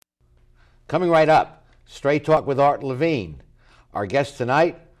Coming right up, Straight Talk with Art Levine. Our guest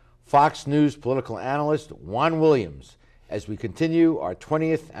tonight, Fox News political analyst Juan Williams, as we continue our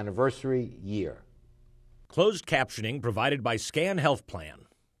 20th anniversary year. Closed captioning provided by Scan Health Plan.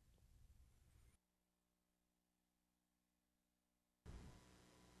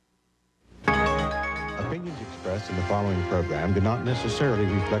 Opinions expressed in the following program do not necessarily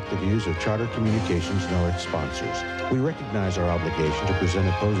reflect the views of Charter Communications nor its sponsors. We recognize our obligation to present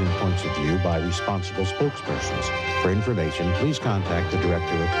opposing points of view by responsible spokespersons. For information, please contact the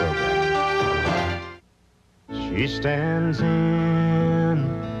director of program. She stands in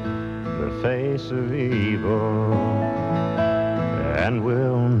the face of evil and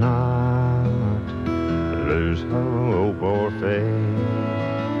will not lose hope or faith.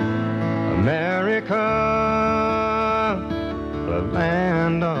 America, the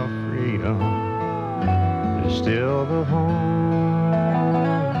land of freedom, is still the home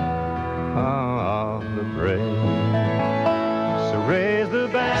of the brave. So raise the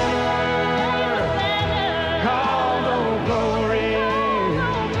banner, call no glory.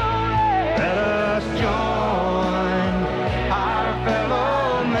 Let us join our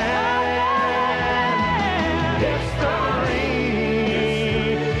fellow man. History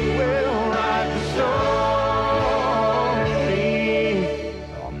will write the story.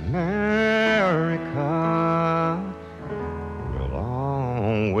 America will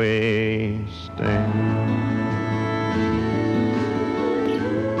always stand.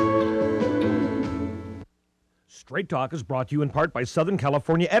 Straight Talk is brought to you in part by Southern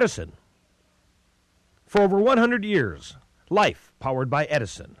California Edison. For over 100 years, life powered by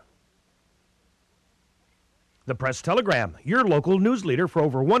Edison. The Press Telegram, your local news leader for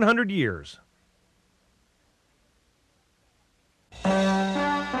over 100 years.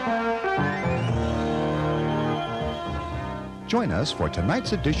 Join us for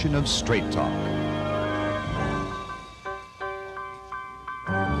tonight's edition of Straight Talk.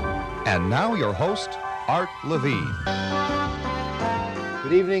 And now your host, Art Levine.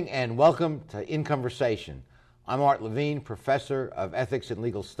 Good evening and welcome to In Conversation. I'm Art Levine, professor of ethics and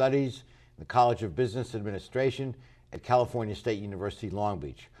legal studies in the College of Business Administration at California State University, Long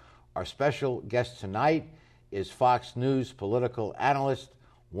Beach. Our special guest tonight is Fox News political analyst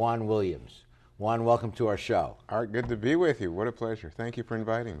Juan Williams. Juan, welcome to our show. Art, good to be with you. What a pleasure. Thank you for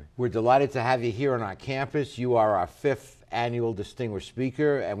inviting me. We're delighted to have you here on our campus. You are our 5th annual distinguished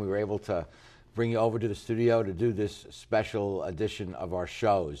speaker, and we were able to bring you over to the studio to do this special edition of our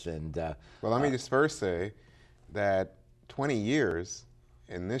shows. And well, let me just first say that 20 years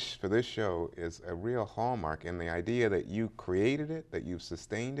for this show is a real hallmark in the idea that you created it, that you've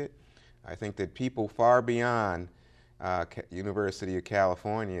sustained it. I think that people far beyond University of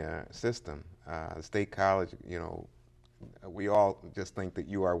California system, State College, we all just think that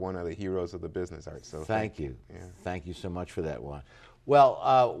you are one of the heroes of the business, Art. So thank you. Yeah. Thank you so much for that, Juan.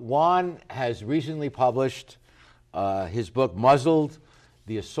 Well, Juan has recently published his book, Muzzled,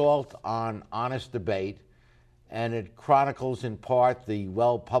 The Assault on Honest Debate, and it chronicles in part the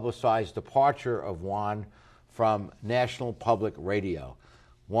well-publicized departure of Juan from National Public Radio.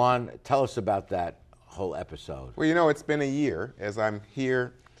 Juan, tell us about that whole episode. Well, it's been a year as I'm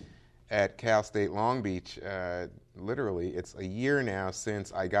here at Cal State Long Beach. Literally, it's a year now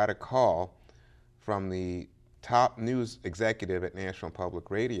since I got a call from the top news executive at National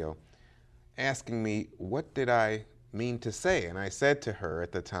Public Radio asking me what did I mean to say. And I said to her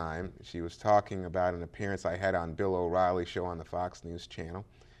at the time, she was talking about an appearance I had on Bill O'Reilly's show on the Fox News channel.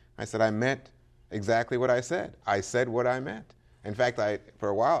 I said, I meant exactly what I said. I said what I meant. In fact, for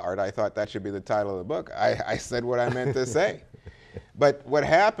a while, Art, I thought that should be the title of the book. I said what I meant to say. But what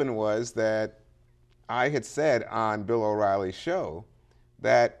happened was that I had said on Bill O'Reilly's show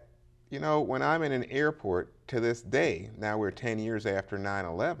that, when I'm in an airport to this day, now we're 10 years after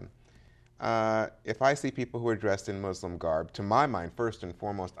 9/11, if I see people who are dressed in Muslim garb, to my mind, first and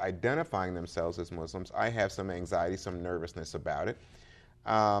foremost, identifying themselves as Muslims, I have some anxiety, some nervousness about it.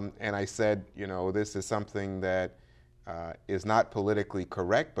 And I said, this is something that is not politically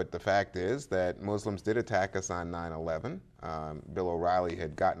correct, but the fact is that Muslims did attack us on 9/11. Bill O'Reilly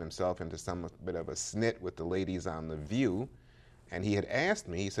had gotten himself into some bit of a snit with the ladies on The View, and he had asked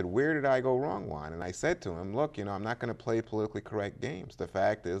me, he said, where did I go wrong, Juan? And I said to him, look, I'm not going to play politically correct games. The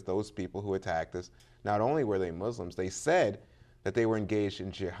fact is those people who attacked us, not only were they Muslims, they said that they were engaged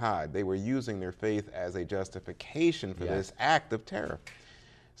in jihad. They were using their faith as a justification for this act of terror.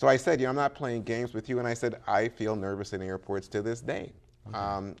 So I said, I'm not playing games with you, and I said, I feel nervous in airports to this day.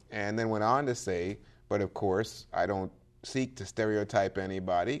 Okay. And then went on to say, but of course, I don't seek to stereotype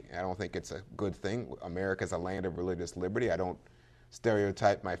anybody. I don't think it's a good thing. America's a land of religious liberty. I don't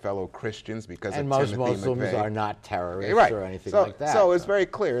stereotype my fellow Christians because And of most Timothy Muslims McVeigh. are not terrorists Right. or anything so, like that. So it's very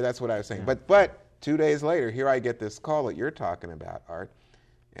clear. That's what I was saying. But 2 days later, here I get this call that you're talking about, Art,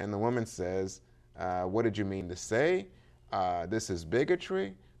 and the woman says, "What did you mean to say? This is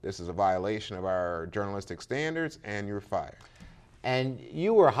bigotry. This is a violation of our journalistic standards, and you're fired." And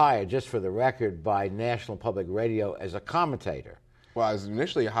you were hired, just for the record, by National Public Radio as a commentator. Well, I was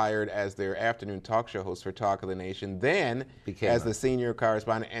initially hired as their afternoon talk show host for Talk of the Nation, then as the senior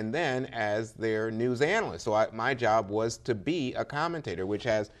correspondent, and then as their news analyst. So my job was to be a commentator, which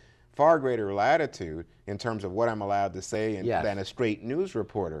has far greater latitude in terms of what I'm allowed to say than a straight news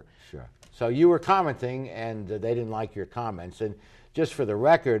reporter. Sure. So you were commenting, and they didn't like your comments. And just for the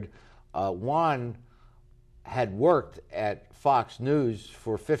record, Juan had worked at Fox News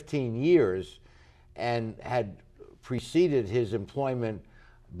for 15 years and had preceded his employment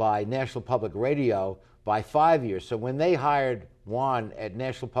by National Public Radio by 5 years. So when they hired Juan at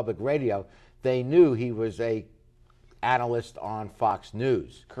National Public Radio, they knew he was a analyst on Fox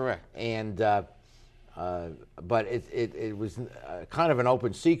News. Correct. And but it was kind of an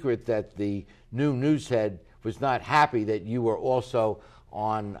open secret that the new news head was not happy that you were also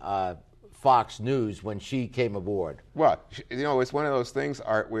on Fox News when she came aboard. Well, it's one of those things,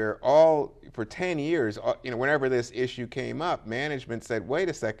 Art, where for 10 years, whenever this issue came up, management said, wait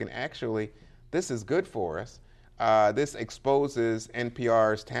a second, actually, this is good for us. This exposes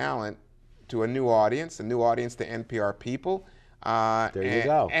NPR's talent to a new audience to NPR people. There you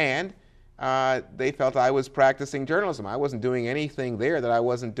go. And they felt I was practicing journalism. I wasn't doing anything there that I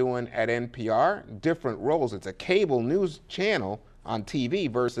wasn't doing at NPR. Different roles. It's a cable news channel on TV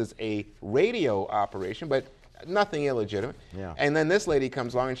versus a radio operation, but nothing illegitimate. Yeah. And then this lady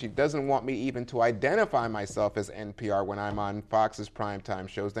comes along and she doesn't want me even to identify myself as NPR when I'm on Fox's primetime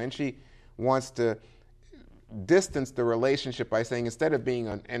shows. Then she wants to distance the relationship by saying, instead of being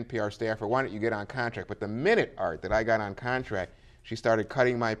an NPR staffer, why don't you get on contract? But the minute, Art, that I got on contract, she started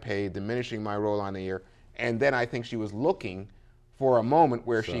cutting my pay, diminishing my role on the air, and then I think she was looking for a moment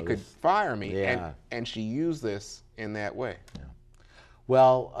where she could fire me, and she used this in that way. Yeah.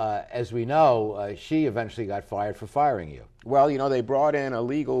 Well, as we know, she eventually got fired for firing you. Well, they brought in a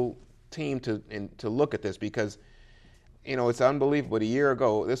legal team to look at this because, it's unbelievable. But a year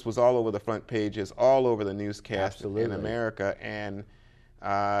ago, this was all over the front pages, all over the newscast in America, and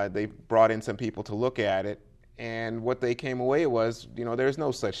they brought in some people to look at it. And what they came away was, there's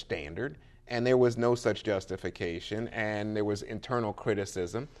no such standard, and there was no such justification, and there was internal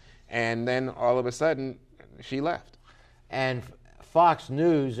criticism. And then all of a sudden, she left. And Fox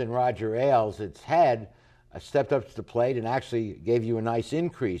News and Roger Ailes, its head, stepped up to the plate and actually gave you a nice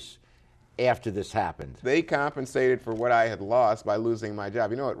increase after this happened. They compensated for what I had lost by losing my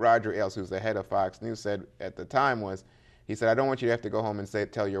job. You know what Roger Ailes, who's the head of Fox News, said at the time was, he said, I don't want you to have to go home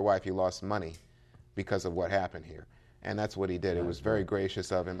and tell your wife you lost money because of what happened here. And that's what he did. It was very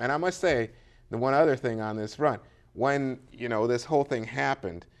gracious of him. And I must say, the one other thing on this front, when, this whole thing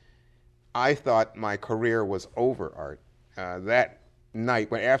happened, I thought my career was over, Art. That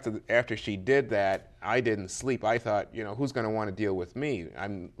night, after she did that, I didn't sleep. I thought, who's going to want to deal with me?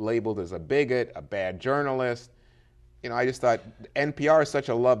 I'm labeled as a bigot, a bad journalist. I just thought NPR is such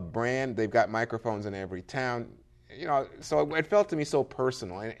a loved brand. They've got microphones in every town. So it felt to me so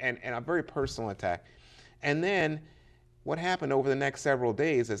personal and a very personal attack. And then what happened over the next several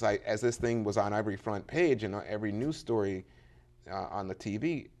days as this thing was on every front page and every news story on the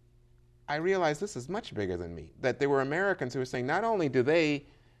TV, I realized this is much bigger than me, that there were Americans who were saying not only do they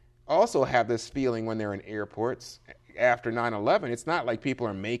also have this feeling when they're in airports after 9/11, it's not like people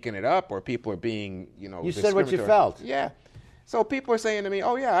are making it up or people are being, You said what you felt. Yeah. So people are saying to me,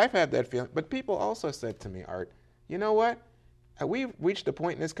 oh yeah, I've had that feeling. But people also said to me, Art, you know what? Have we reached a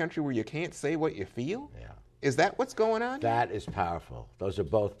point in this country where you can't say what you feel? Yeah. Is that what's going on? That is powerful. Those are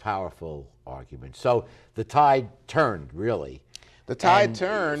both powerful arguments. So the tide turned, really. The tide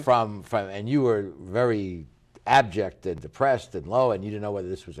turned. And you were very abject and depressed and low, and you didn't know whether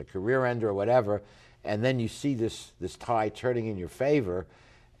this was a career ender or whatever. And then you see this tide turning in your favor,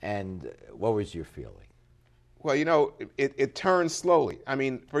 and what was your feeling? Well, it turns slowly. I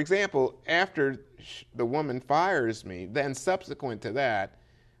mean, for example, after the woman fires me, then subsequent to that,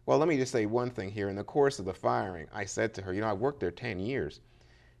 well, let me just say one thing here. In the course of the firing, I said to her, I worked there 10 years.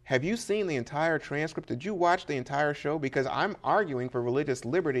 Have you seen the entire transcript? Did you watch the entire show? Because I'm arguing for religious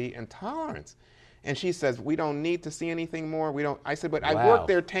liberty and tolerance. And she says, we don't need to see anything more. We don't. I said, but I worked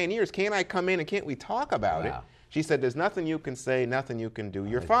there 10 years. Can't I come in and can't we talk about it? She said, there's nothing you can say, nothing you can do.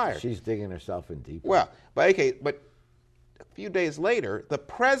 You're fired. She's digging herself in deep. Well, but a few days later, the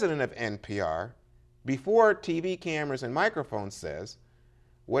president of NPR before TV cameras and microphones says,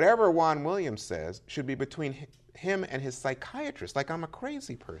 whatever Juan Williams says should be between him and his psychiatrist, like I'm a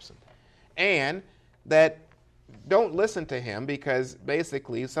crazy person. And that don't listen to him because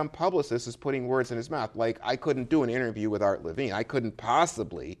basically some publicist is putting words in his mouth. Like, I couldn't do an interview with Art Levine. I couldn't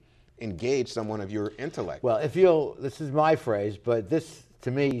possibly engage someone of your intellect. Well, if you'll, this is my phrase, but this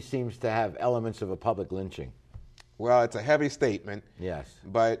to me seems to have elements of a public lynching. Well, it's a heavy statement. Yes.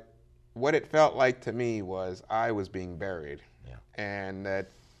 But what it felt like to me was I was being buried. Yeah. And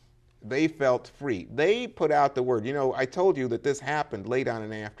that they felt free. They put out the word. You know, I told you that this happened late on in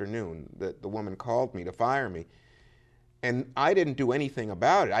the afternoon, that the woman called me to fire me. And I didn't do anything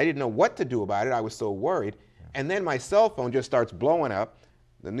about it. I didn't know what to do about it. I was so worried. Yeah. And then my cell phone just starts blowing up.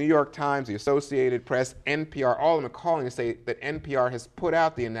 The New York Times, the Associated Press, NPR, all of them are calling to say that NPR has put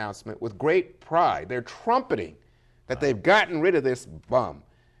out the announcement with great pride. They're trumpeting that they've gotten rid of this bum.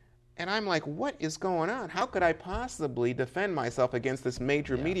 And I'm like, what is going on? How could I possibly defend myself against this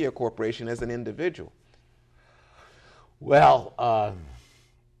major media corporation as an individual? Well,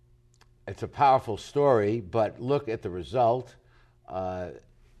 it's a powerful story, but look at the result.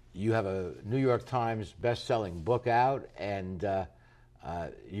 You have a New York Times best-selling book out, and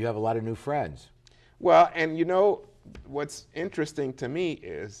you have a lot of new friends. Well, and you know, what's interesting to me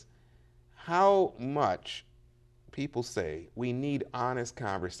is how much people say we need honest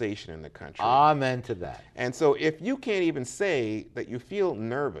conversation in the country. Amen to that. And so if you can't even say that you feel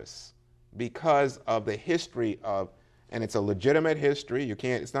nervous because of the history of, and it's a legitimate history, you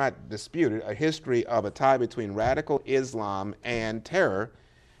can't, it's not disputed, a history of a tie between radical Islam and terror,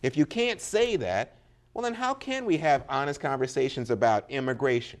 if you can't say that, well then how can we have honest conversations about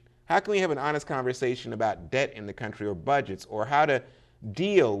immigration? How can we have an honest conversation about debt in the country or budgets or how to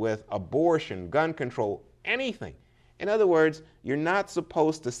deal with abortion, gun control, anything? In other words, you're not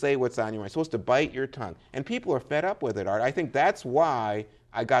supposed to say what's on your mind. You're supposed to bite your tongue. And people are fed up with it, Art. I think that's why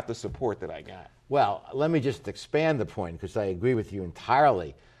I got the support that I got. Well, let me just expand the point because I agree with you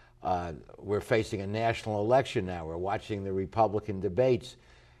entirely. We're facing a national election now. We're watching the Republican debates,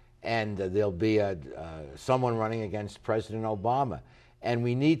 and there'll be someone running against President Obama. And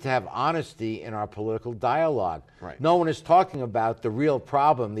we need to have honesty in our political dialogue. Right. No one is talking about the real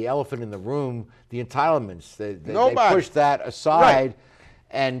problem, the elephant in the room, the entitlements. They push that aside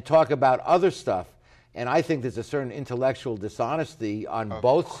and talk about other stuff. And I think there's a certain intellectual dishonesty on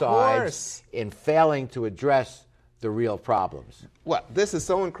both sides in failing to address the real problems. Well, this is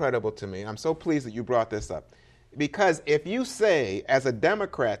so incredible to me. I'm so pleased that you brought this up. Because if you say, as a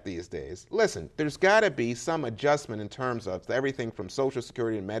Democrat these days, listen, there's got to be some adjustment in terms of everything from Social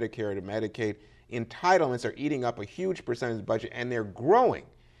Security to Medicare to Medicaid. Entitlements are eating up a huge percentage of the budget, and they're growing.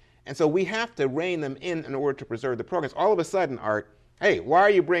 And so we have to rein them in order to preserve the programs. All of a sudden, Art, hey, why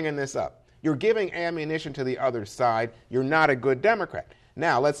are you bringing this up? You're giving ammunition to the other side. You're not a good Democrat.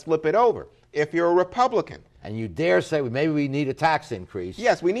 Now, let's flip it over. If you're a Republican. And you dare say maybe we need a tax increase.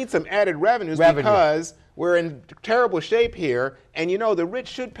 Yes, we need some added revenues because we're in terrible shape here. And, you know, the rich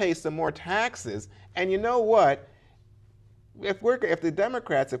should pay some more taxes. And you know what? If the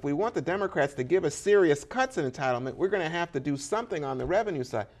Democrats, if we want the Democrats to give us serious cuts in entitlement, we're going to have to do something on the revenue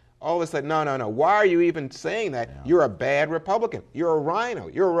side. All of a sudden, no. Why are you even saying that? Yeah. You're a bad Republican. You're a rhino.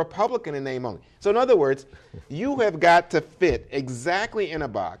 You're a Republican in name only. So in other words, you have got to fit exactly in a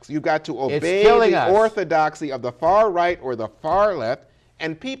box. You've got to obey the orthodoxy of the far right or the far left,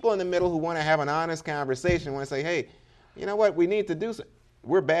 and people in the middle who want to have an honest conversation want to say, hey, you know what, we need to do something.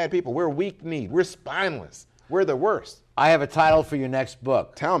 We're bad people. We're weak-kneed. We're spineless. We're the worst. I have a title for your next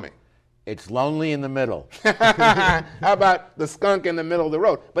book. Tell me. It's Lonely in the Middle. How about the skunk in the middle of the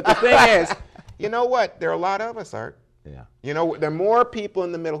road? But the thing is, you know what? There are a lot of us, Art. Yeah. You know, there are more people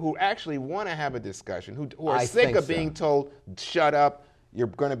in the middle who actually want to have a discussion, who are sick of being told, shut up, you're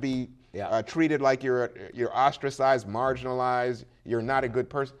going to be treated like you're ostracized, marginalized, you're not a good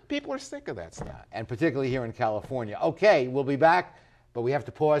person. People are sick of that stuff. Yeah. And particularly here in California. Okay, we'll be back, but we have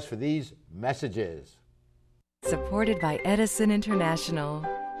to pause for these messages. Supported by Edison International.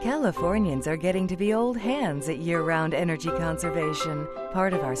 Californians are getting to be old hands at year-round energy conservation,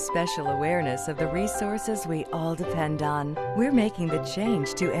 part of our special awareness of the resources we all depend on. We're making the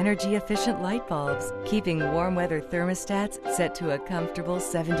change to energy-efficient light bulbs, keeping warm weather thermostats set to a comfortable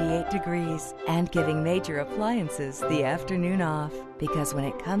 78 degrees, and giving major appliances the afternoon off. Because when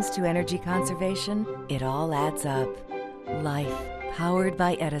it comes to energy conservation, it all adds up. Life, powered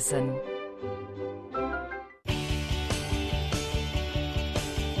by Edison.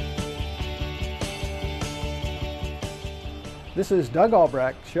 This is Doug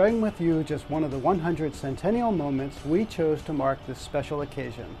Albrecht sharing with you just one of the 100 centennial moments we chose to mark this special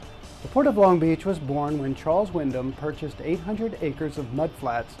occasion. The Port of Long Beach was born when Charles Wyndham purchased 800 acres of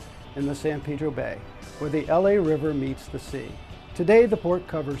mudflats in the San Pedro Bay, where the LA River meets the sea. Today, the port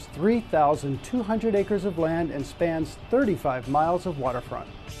covers 3,200 acres of land and spans 35 miles of waterfront.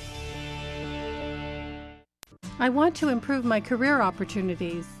 I want to improve my career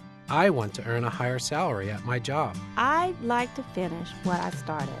opportunities. I want to earn a higher salary at my job. I'd like to finish what I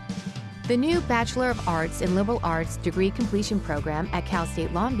started. The new Bachelor of Arts in Liberal Arts degree completion program at Cal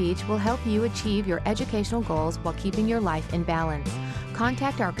State Long Beach will help you achieve your educational goals while keeping your life in balance.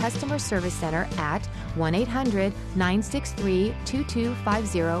 Contact our customer service center at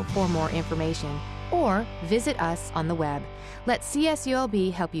 1-800-963-2250 for more information, or visit us on the web. Let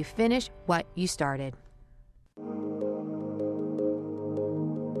CSULB help you finish what you started.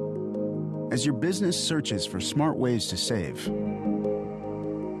 As your business searches for smart ways to save,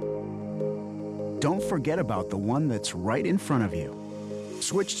 don't forget about the one that's right in front of you.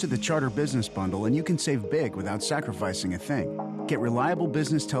 Switch to the Charter Business Bundle and you can save big without sacrificing a thing. Get reliable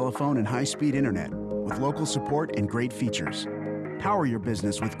business telephone and high-speed internet with local support and great features. Power your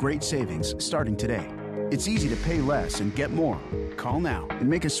business with great savings starting today. It's easy to pay less and get more. Call now and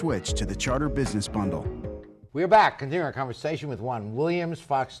make a switch to the Charter Business Bundle. We're back, continuing our conversation with Juan Williams,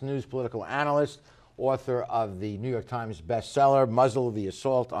 Fox News political analyst, author of the New York Times bestseller, Muzzle the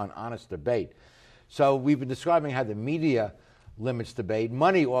Assault on Honest Debate. So we've been describing how the media limits debate.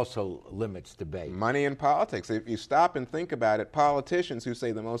 Money also limits debate. Money in politics. If you stop and think about it, politicians who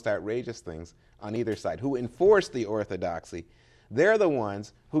say the most outrageous things on either side, who enforce the orthodoxy, they're the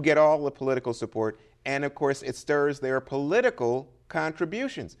ones who get all the political support, and of course it stirs their political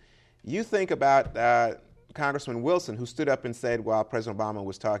contributions. You think about Congressman Wilson, who stood up and said while President Obama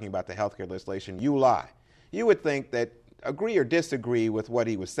was talking about the health care legislation, "You lie." You would think that, agree or disagree with what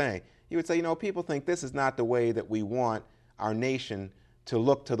he was saying, you would say, you know, people think this is not the way that we want our nation to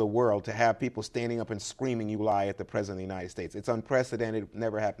look to the world, to have people standing up and screaming, "You lie," at the President of the United States. It's unprecedented,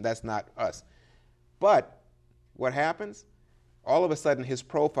 never happened. That's not us. But what happens? All of a sudden, his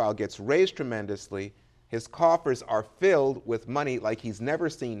profile gets raised tremendously. His coffers are filled with money like he's never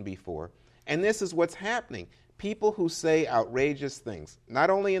seen before. And this is what's happening. People who say outrageous things,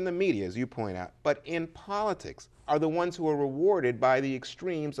 not only in the media, as you point out, but in politics, are the ones who are rewarded by the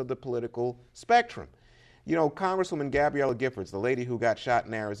extremes of the political spectrum. You know, Congresswoman Gabriella Giffords, the lady who got shot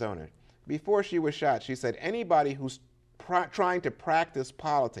in Arizona, before she was shot, she said, anybody who's trying to practice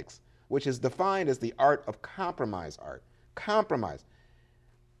politics, which is defined as the art of compromise,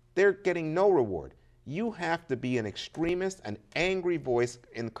 they're getting no reward. You have to be an extremist, an angry voice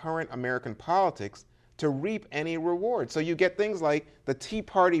in current American politics to reap any reward. So you get things like the Tea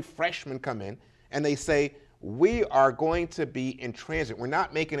Party freshmen come in and they say, we are going to be intransigent. We're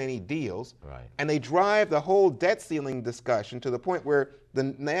not making any deals. Right. And they drive the whole debt ceiling discussion to the point where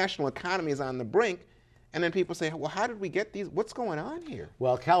the national economy is on the brink. And then people say, well, how did we get these? What's going on here?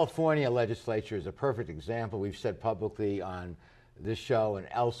 Well, California legislature is a perfect example. We've said publicly on this show and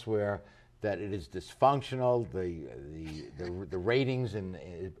elsewhere that it is dysfunctional. The ratings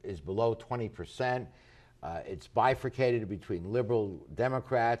is below 20%. It's bifurcated between liberal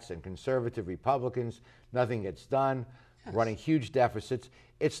Democrats and conservative Republicans. Nothing gets done. Yes. Running huge deficits.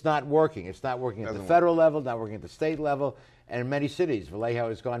 It's not working. It's not working at the federal level, not working at the state level, and in many cities, Vallejo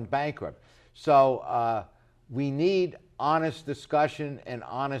has gone bankrupt. So we need honest discussion and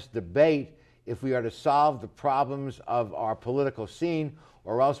honest debate if we are to solve the problems of our political scene,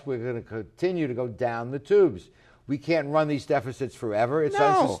 or else we're going to continue to go down the tubes. We can't run these deficits forever. It's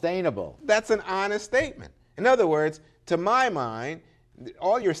unsustainable. That's an honest statement. In other words, to my mind,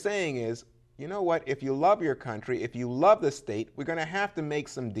 all you're saying is, you know what, if you love your country, if you love the state, we're going to have to make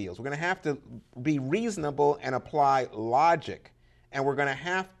some deals. We're going to have to be reasonable and apply logic. And we're going to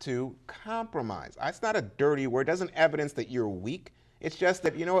have to compromise. It's not a dirty word. It doesn't evidence that you're weak. It's just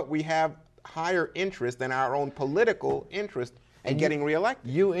that, you know what, we have higher interest than our own political interest in getting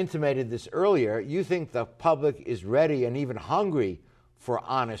reelected. You intimated this earlier. You think the public is ready and even hungry for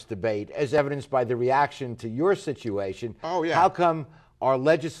honest debate, as evidenced by the reaction to your situation. Oh, yeah. How come our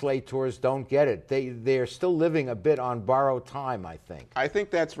legislators don't get it? They're still living a bit on borrowed time, I think. I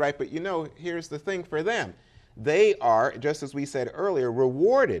think that's right. But, you know, here's the thing for them. They are, just as we said earlier,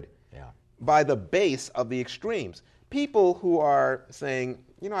 rewarded by the base of the extremes. People who are saying,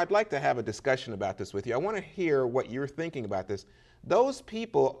 you know, I'd like to have a discussion about this with you. I want to hear what you're thinking about this. Those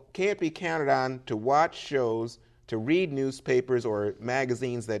people can't be counted on to watch shows, to read newspapers or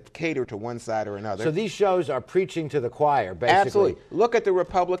magazines that cater to one side or another. So these shows are preaching to the choir, basically. Absolutely. Look at the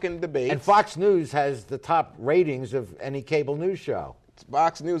Republican debates. And Fox News has the top ratings of any cable news show.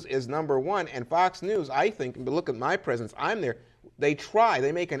 Fox News is number one, and Fox News, I think, look at my presence, I'm there. They try,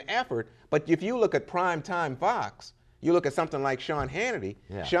 they make an effort, but if you look at primetime Fox, you look at something like Sean Hannity,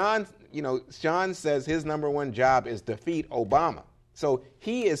 Sean says his number one job is defeat Obama. So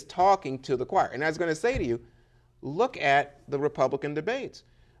he is talking to the choir. And I was going to say to you, look at the Republican debates.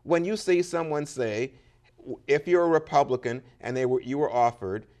 When you see someone say, if you're a Republican and you were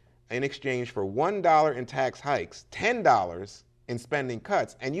offered in exchange for $1 in tax hikes, $10 in spending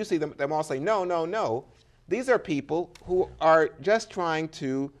cuts, and you see them all say, no, no, no, these are people who are just trying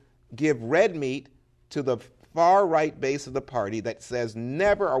to give red meat to the far right base of the party that says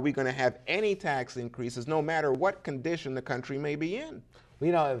never are we going to have any tax increases, no matter what condition the country may be in.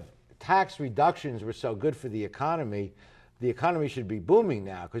 Well, if tax reductions were so good for the economy should be booming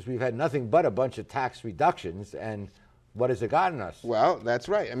now, because we've had nothing but a bunch of tax reductions, and what has it gotten us? Well, that's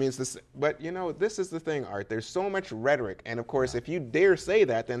right. I mean, but this is the thing, Art. There's so much rhetoric, and of course, if you dare say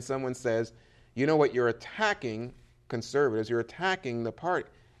that, then someone says, you know what, you're attacking conservatives, you're attacking the party.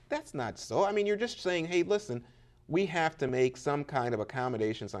 That's not so. I mean, you're just saying, hey, listen, we have to make some kind of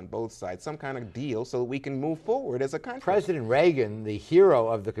accommodations on both sides, some kind of deal so that we can move forward as a country. President Reagan, the hero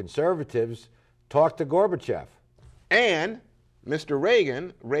of the conservatives, talked to Gorbachev. And Mr.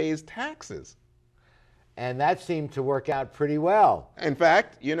 Reagan raised taxes. And that seemed to work out pretty well. In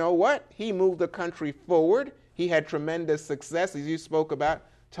fact, you know what? He moved the country forward. He had tremendous success, as you spoke about,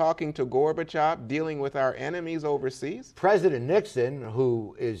 talking to Gorbachev, dealing with our enemies overseas. President Nixon,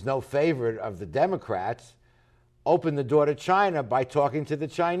 who is no favorite of the Democrats, opened the door to China by talking to the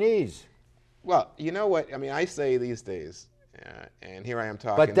Chinese. Well, you know what? I mean, I say these days, and here I am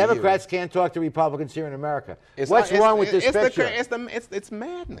talking but Democrats can't talk to Republicans here in America. What's wrong with this picture? It's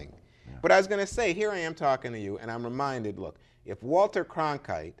maddening. Yeah. But I was going to say, here I am talking to you, and I'm reminded, look, if Walter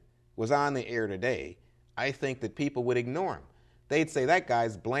Cronkite was on the air today, I think that people would ignore him. They'd say, that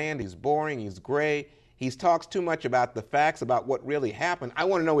guy's bland, he's boring, he's gray, he talks too much about the facts, about what really happened. I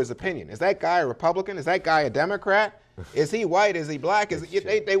want to know his opinion. Is that guy a Republican? Is that guy a Democrat? Is he white? Is he black?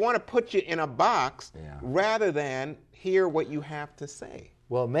 They want to put you in a box rather than hear what you have to say.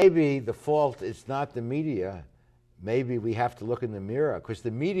 Well, maybe the fault is not the media. Maybe we have to look in the mirror, because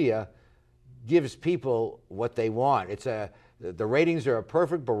the media gives people what they want. The ratings are a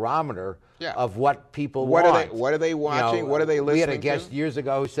perfect barometer of what people want. What are they watching? What are they listening to? We had a guest years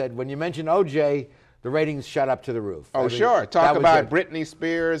ago who said, when you mention O.J., the ratings shut up to the roof. Oh, sure. Talk about Britney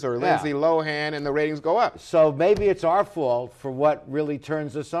Spears or Lindsay Lohan, and the ratings go up. So maybe it's our fault for what really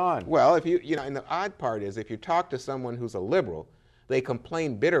turns us on. Well, and the odd part is, if you talk to someone who's a liberal, they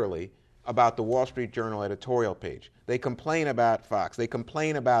complain bitterly about the Wall Street Journal editorial page. They complain about Fox. They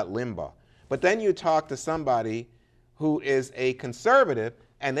complain about Limbaugh. But then you talk to somebody who is a conservative,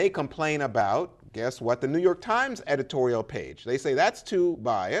 and they complain about, guess what, the New York Times editorial page. They say that's too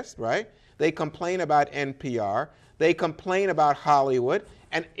biased, right? They complain about NPR. They complain about Hollywood.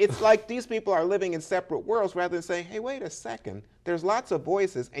 And it's like these people are living in separate worlds rather than saying, hey, wait a second. There's lots of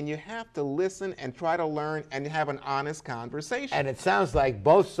voices, and you have to listen and try to learn and have an honest conversation. And it sounds like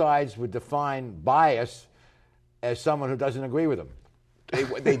both sides would define bias as someone who doesn't agree with them.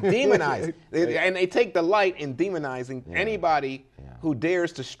 They demonize, and they take delight in demonizing anybody who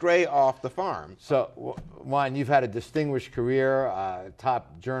dares to stray off the farm. So, Juan, you've had a distinguished career,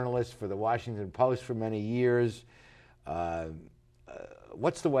 top journalist for the Washington Post for many years.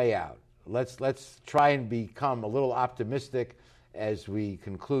 What's the way out? Let's try and become a little optimistic as we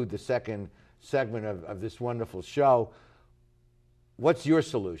conclude the second segment of this wonderful show. What's your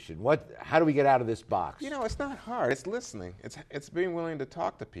solution? How do we get out of this box? It's not hard. It's listening. It's being willing to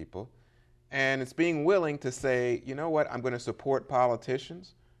talk to people. And it's being willing to say, you know what, I'm going to support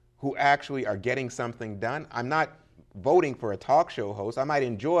politicians who actually are getting something done. I'm not voting for a talk show host. I might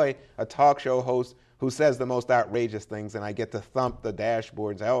enjoy a talk show host who says the most outrageous things, and I get to thump the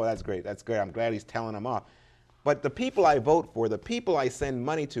dashboard and say, oh, that's great, I'm glad he's telling them off. But the people I vote for, the people I send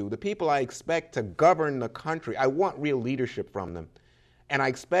money to, the people I expect to govern the country, I want real leadership from them. And I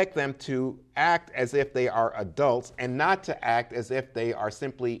expect them to act as if they are adults and not to act as if they are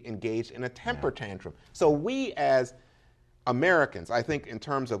simply engaged in a temper tantrum. So we as Americans, I think in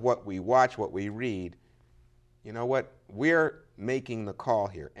terms of what we watch, what we read, you know what? We're making the call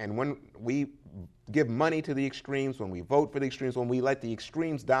here. And when we give money to the extremes, when we vote for the extremes, when we let the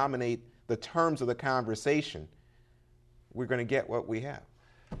extremes dominate the terms of the conversation, we're going to get what we have,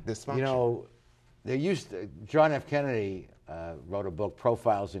 dysfunction. John F. Kennedy wrote a book,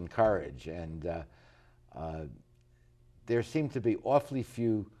 Profiles in Courage, and there seem to be awfully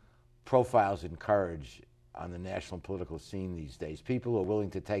few profiles in courage on the national political scene these days. People who are willing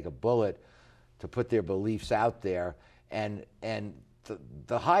to take a bullet to put their beliefs out there, and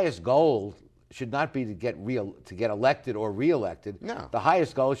the highest goal should not be to get elected or reelected. No. The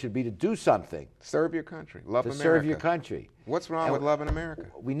highest goal should be to do something. Serve your country. Love America. Serve your country. What's wrong with loving America?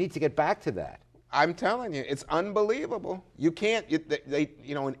 We need to get back to that. I'm telling you, it's unbelievable. You can't,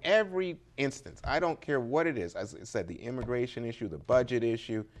 in every instance, I don't care what it is. As I said, the immigration issue, the budget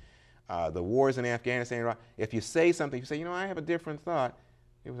issue, the wars in Afghanistan, Iraq. If you say something, you say, I have a different thought.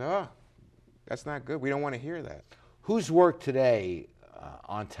 People say, oh, that's not good. We don't want to hear that. Whose work today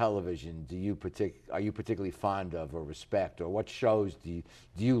on television are you particularly fond of or respect, or what shows do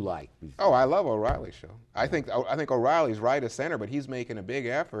you like? Oh, I love O'Reilly's show. I think O'Reilly's right of center, but he's making a big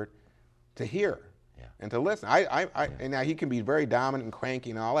effort to hear and to listen. And now he can be very dominant and cranky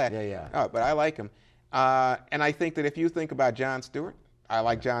and all that. But I like him. And I think that if you think about Jon Stewart, I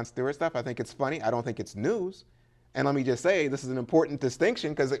like Jon Stewart stuff. I think it's funny. I don't think it's news. And let me just say, this is an important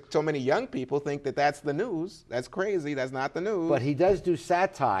distinction because so many young people think that that's the news. That's crazy. That's not the news. But he does do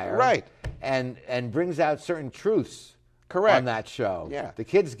satire. Right. And brings out certain truths. Correct. On that show. Yeah. The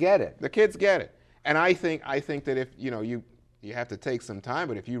kids get it. The kids get it. And I think that if, you have to take some time,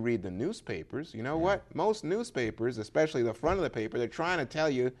 but if you read the newspapers, you know what? Most newspapers, especially the front of the paper, they're trying to tell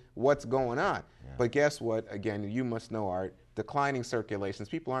you what's going on. Yeah. But guess what? Again, you must know, Art, declining circulations.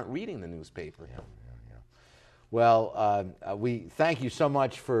 People aren't reading the newspaper. Yeah. Well, we thank you so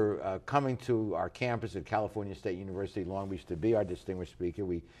much for coming to our campus at California State University, Long Beach, to be our distinguished speaker.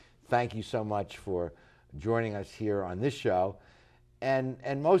 We thank you so much for joining us here on this show. And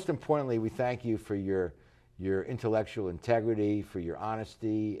most importantly, we thank you for your intellectual integrity, for your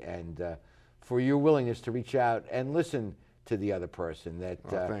honesty, and for your willingness to reach out and listen to the other person.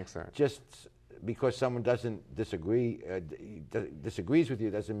 Thanks, sir. Just because someone doesn't disagrees with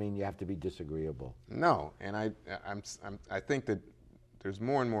you doesn't mean you have to be disagreeable. No, and I think that there's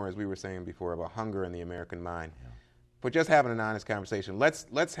more and more, as we were saying before, of a hunger in the American mind. Yeah. But just having an honest conversation.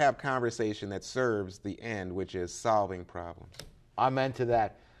 Let's have conversation that serves the end, which is solving problems. Amen to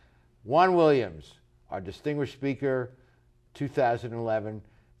that. Juan Williams, our distinguished speaker, 2011.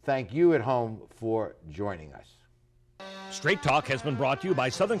 Thank you at home for joining us. Straight Talk has been brought to you by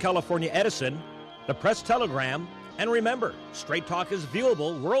Southern California Edison, the Press Telegram, and remember, Straight Talk is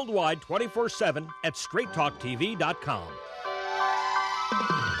viewable worldwide 24/7 at straighttalktv.com.